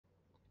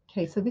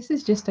Okay, so this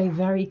is just a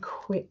very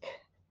quick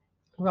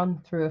run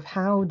through of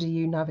how do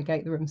you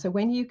navigate the room. So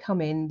when you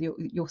come in,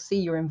 you'll see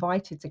you're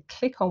invited to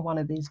click on one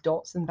of these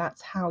dots, and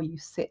that's how you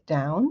sit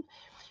down.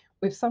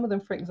 With some of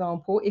them, for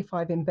example, if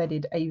I've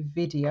embedded a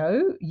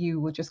video, you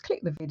will just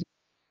click the video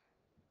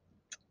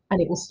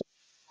and it will start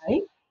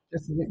play,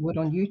 just as it would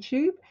on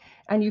YouTube.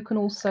 And you can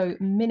also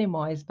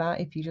minimize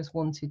that if you just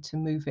wanted to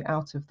move it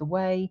out of the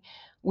way.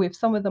 With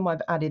some of them,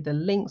 I've added a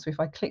link. So if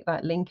I click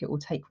that link, it will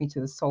take me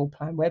to the Soul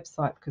Plan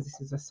website because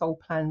this is a Soul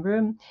Plan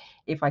room.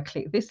 If I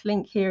click this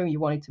link here and you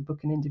wanted to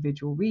book an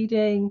individual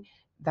reading,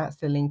 that's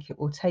the link it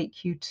will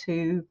take you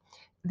to.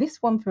 This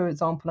one, for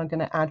example, I'm going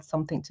to add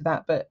something to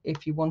that. But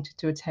if you wanted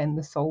to attend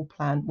the Soul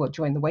Plan, well,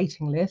 join the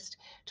waiting list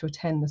to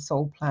attend the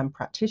Soul Plan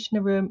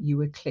practitioner room, you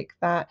would click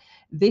that.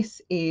 This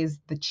is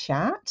the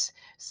chat,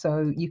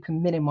 so you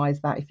can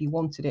minimize that if you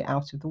wanted it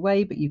out of the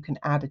way, but you can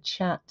add a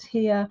chat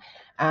here.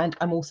 And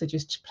I'm also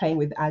just playing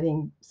with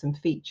adding some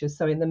features.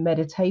 So in the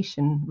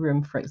meditation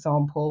room, for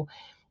example,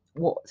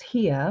 what's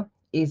here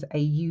is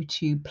a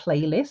YouTube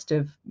playlist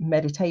of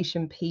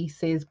meditation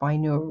pieces,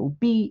 binaural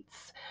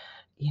beats,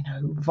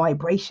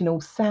 vibrational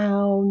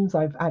sounds.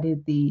 I've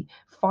added the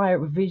fire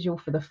visual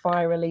for the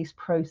fire release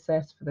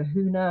process for the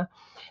Huna.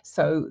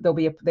 So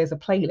there's a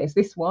playlist.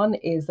 This one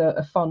is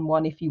a fun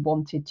one if you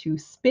wanted to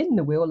spin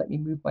the wheel. Let me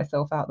move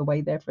myself out of the way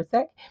there for a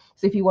sec.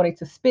 So if you wanted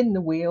to spin the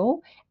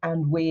wheel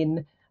and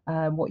win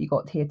what you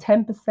got here,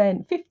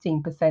 10%,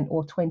 15%,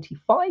 or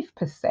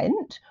 25%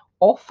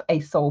 off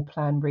a soul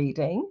plan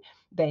reading,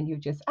 then you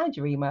just add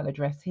your email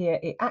address here.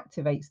 It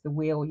activates the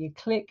wheel, you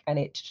click and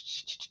it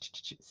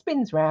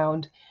spins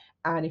round.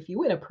 And if you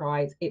win a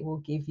prize, it will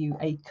give you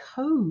a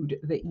code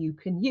that you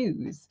can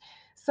use.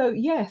 So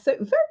yeah, so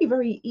very,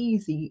 very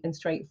easy and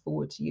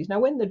straightforward to use. Now,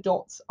 when the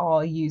dots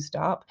are used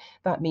up,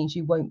 that means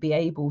you won't be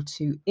able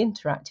to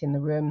interact in the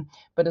room.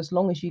 But as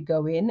long as you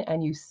go in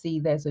and you see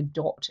there's a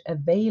dot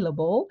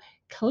available,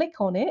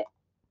 click on it,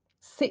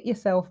 sit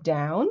yourself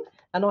down,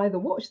 and either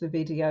watch the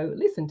video,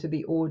 listen to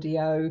the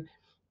audio,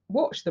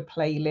 watch the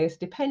playlist,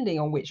 depending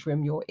on which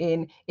room you're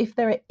in. If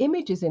there are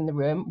images in the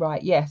room,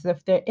 right, yes,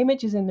 if there are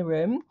images in the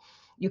room,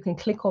 you can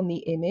click on the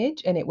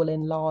image and it will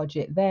enlarge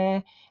it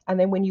there. And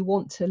then when you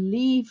want to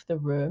leave the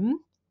room,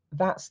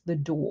 that's the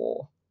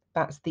door.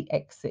 That's the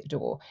exit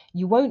door.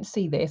 You won't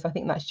see this. I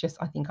think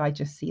I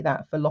just see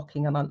that for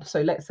locking and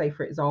so let's say,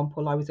 for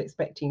example, I was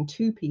expecting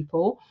two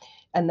people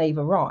and they've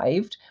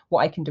arrived.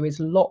 What I can do is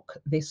lock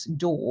this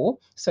door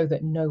so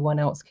that no one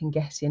else can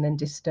get in and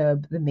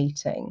disturb the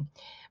meeting.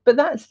 But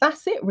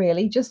that's it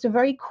really, just a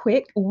very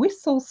quick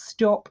whistle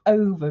stop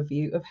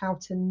overview of how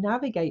to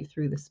navigate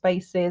through the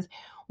spaces.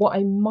 What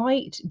I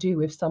might do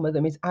with some of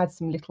them is add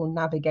some little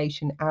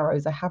navigation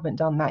arrows. I haven't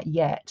done that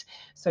yet.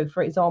 So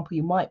for example,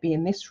 you might be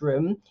in this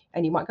room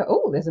and you might go,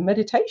 oh, there's a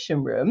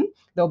meditation room.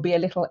 There'll be a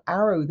little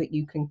arrow that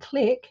you can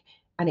click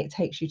and it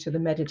takes you to the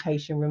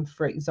meditation room,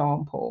 for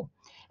example.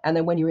 And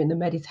then when you're in the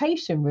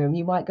meditation room,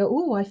 you might go,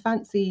 oh, I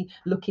fancy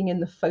looking in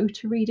the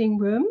photo reading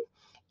room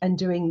and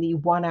doing the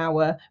 1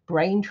 hour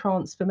brain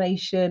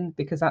transformation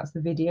because that's the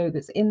video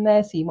that's in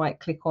there. So you might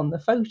click on the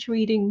photo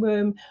reading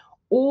room,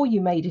 or you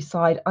may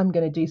decide I'm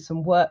going to do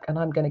some work and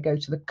I'm going to go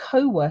to the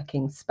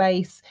co-working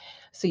space.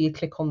 So you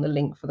click on the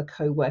link for the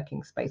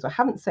co-working space. I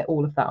haven't set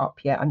all of that up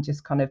yet. I'm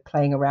just kind of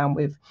playing around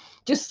with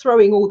just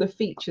throwing all the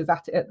features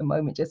at it at the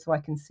moment, just so I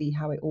can see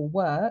how it all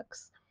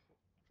works.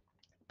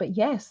 But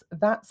yes,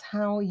 that's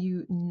how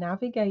you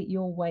navigate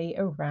your way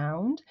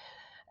around.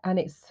 And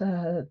it's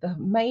the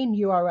main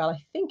URL.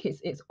 I think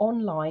it's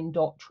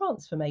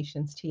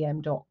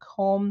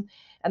online.transformationstm.com,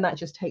 and that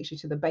just takes you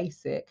to the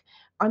basic.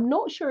 I'm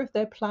not sure if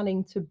they're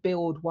planning to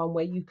build one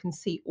where you can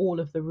see all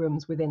of the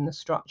rooms within the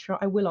structure.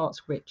 I will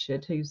ask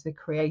Richard, who's the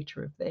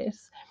creator of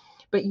this.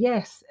 But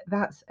yes,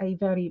 that's a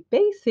very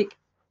basic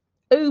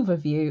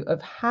overview of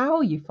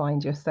how you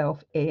find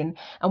yourself in.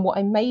 And what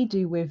I may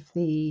do with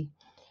the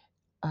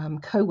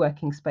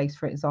co-working space,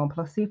 for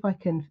example, I'll see if I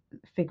can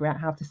figure out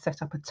how to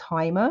set up a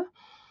timer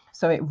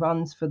so it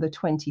runs for the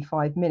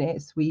 25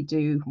 minutes. We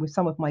do with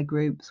some of my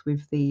groups,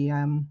 with the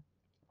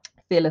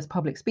Fearless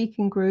Public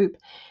Speaking group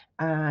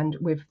and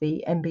with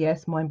the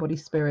MBS Mind Body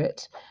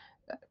Spirit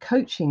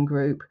coaching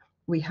group,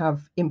 we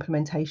have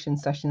implementation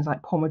sessions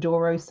like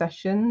Pomodoro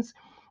sessions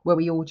where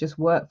we all just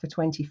work for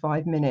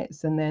 25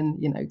 minutes and then,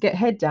 get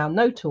head down,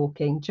 no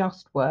talking,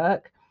 just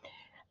work.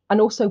 And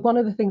also, one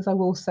of the things I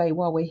will say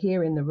while we're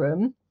here in the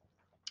room,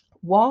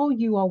 while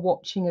you are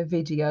watching a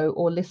video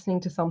or listening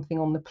to something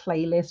on the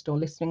playlist or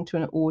listening to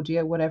an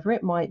audio, whatever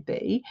it might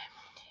be,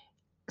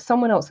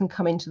 someone else can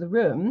come into the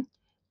room.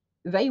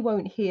 They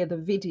won't hear the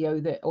video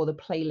that or the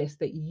playlist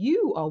that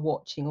you are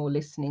watching or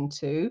listening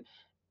to.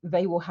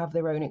 They will have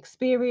their own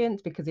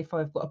experience, because if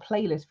I've got a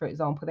playlist, for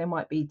example, there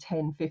might be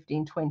 10,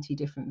 15, 20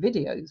 different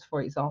videos,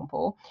 for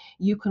example.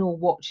 You can all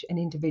watch an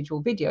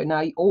individual video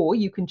now, or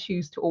you can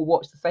choose to all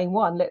watch the same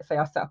one. Let's say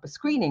I set up a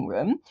screening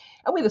room,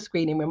 and with a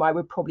screening room, I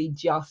would probably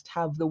just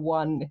have the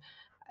one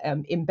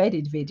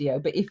embedded video.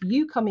 But if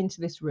you come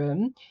into this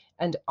room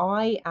and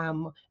I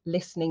am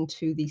listening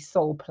to the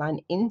Soul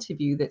Plan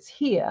interview that's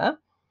here,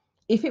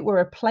 If it were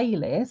a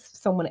playlist,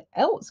 someone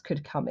else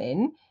could come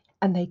in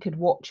and they could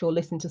watch or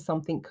listen to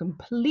something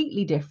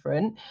completely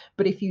different.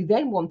 But if you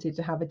then wanted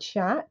to have a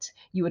chat,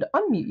 you would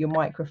unmute your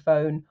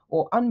microphone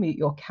or unmute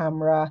your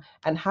camera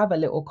and have a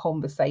little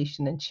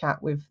conversation and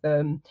chat with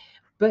them.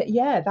 But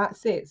yeah,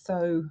 that's it.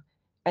 So,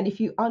 and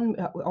if you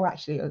or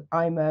actually,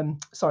 I'm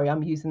sorry,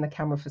 I'm using the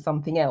camera for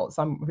something else.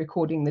 I'm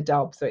recording the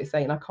dub, so it's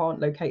saying I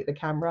can't locate the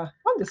camera.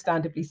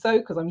 Understandably so,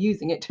 because I'm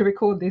using it to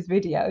record this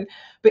video.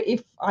 But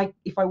if I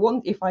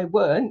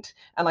weren't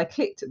and I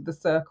clicked the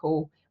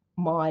circle,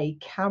 my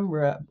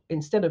camera,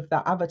 instead of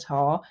that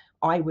avatar,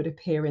 I would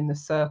appear in the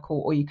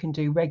circle, or you can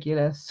do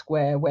regular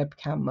square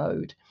webcam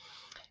mode.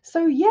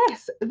 So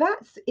yes,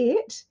 that's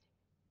it.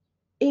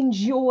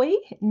 Enjoy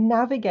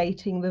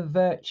navigating the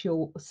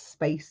virtual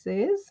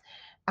spaces.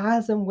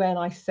 As and when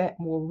I set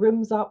more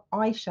rooms up,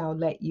 I shall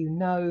let you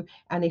know.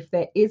 And if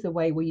there is a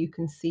way where you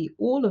can see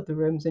all of the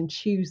rooms and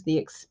choose the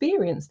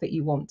experience that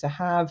you want to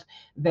have,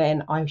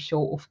 then I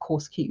shall, of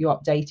course, keep you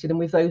updated. And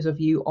with those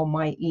of you on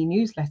my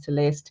e-newsletter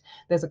list,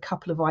 there's a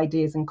couple of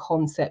ideas and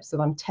concepts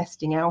that I'm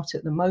testing out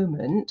at the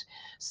moment.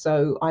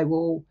 So I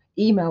will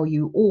email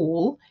you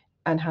all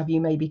and have you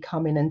maybe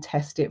come in and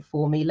test it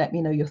for me. Let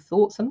me know your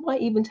thoughts, and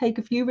might even take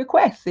a few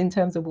requests in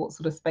terms of what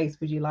sort of space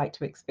would you like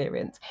to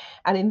experience.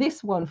 And in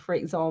this one, for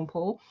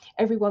example,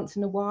 every once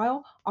in a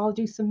while, I'll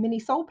do some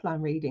mini soul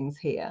plan readings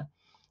here.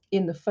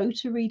 In the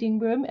photo reading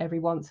room, every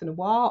once in a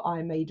while,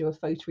 I may do a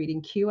photo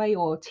reading QA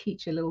or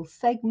teach a little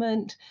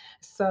segment.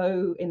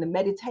 So in the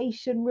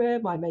meditation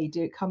room, I may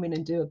come in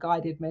and do a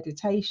guided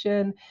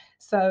meditation.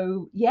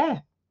 So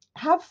yeah,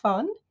 have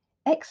fun,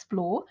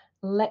 explore.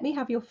 Let me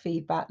have your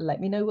feedback.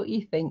 Let me know what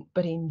you think,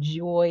 but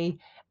enjoy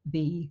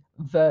the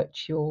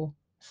virtual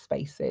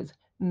spaces.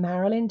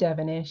 Marilyn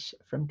Devonish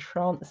from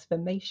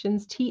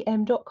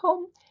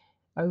transformationstm.com.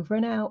 Over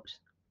and out.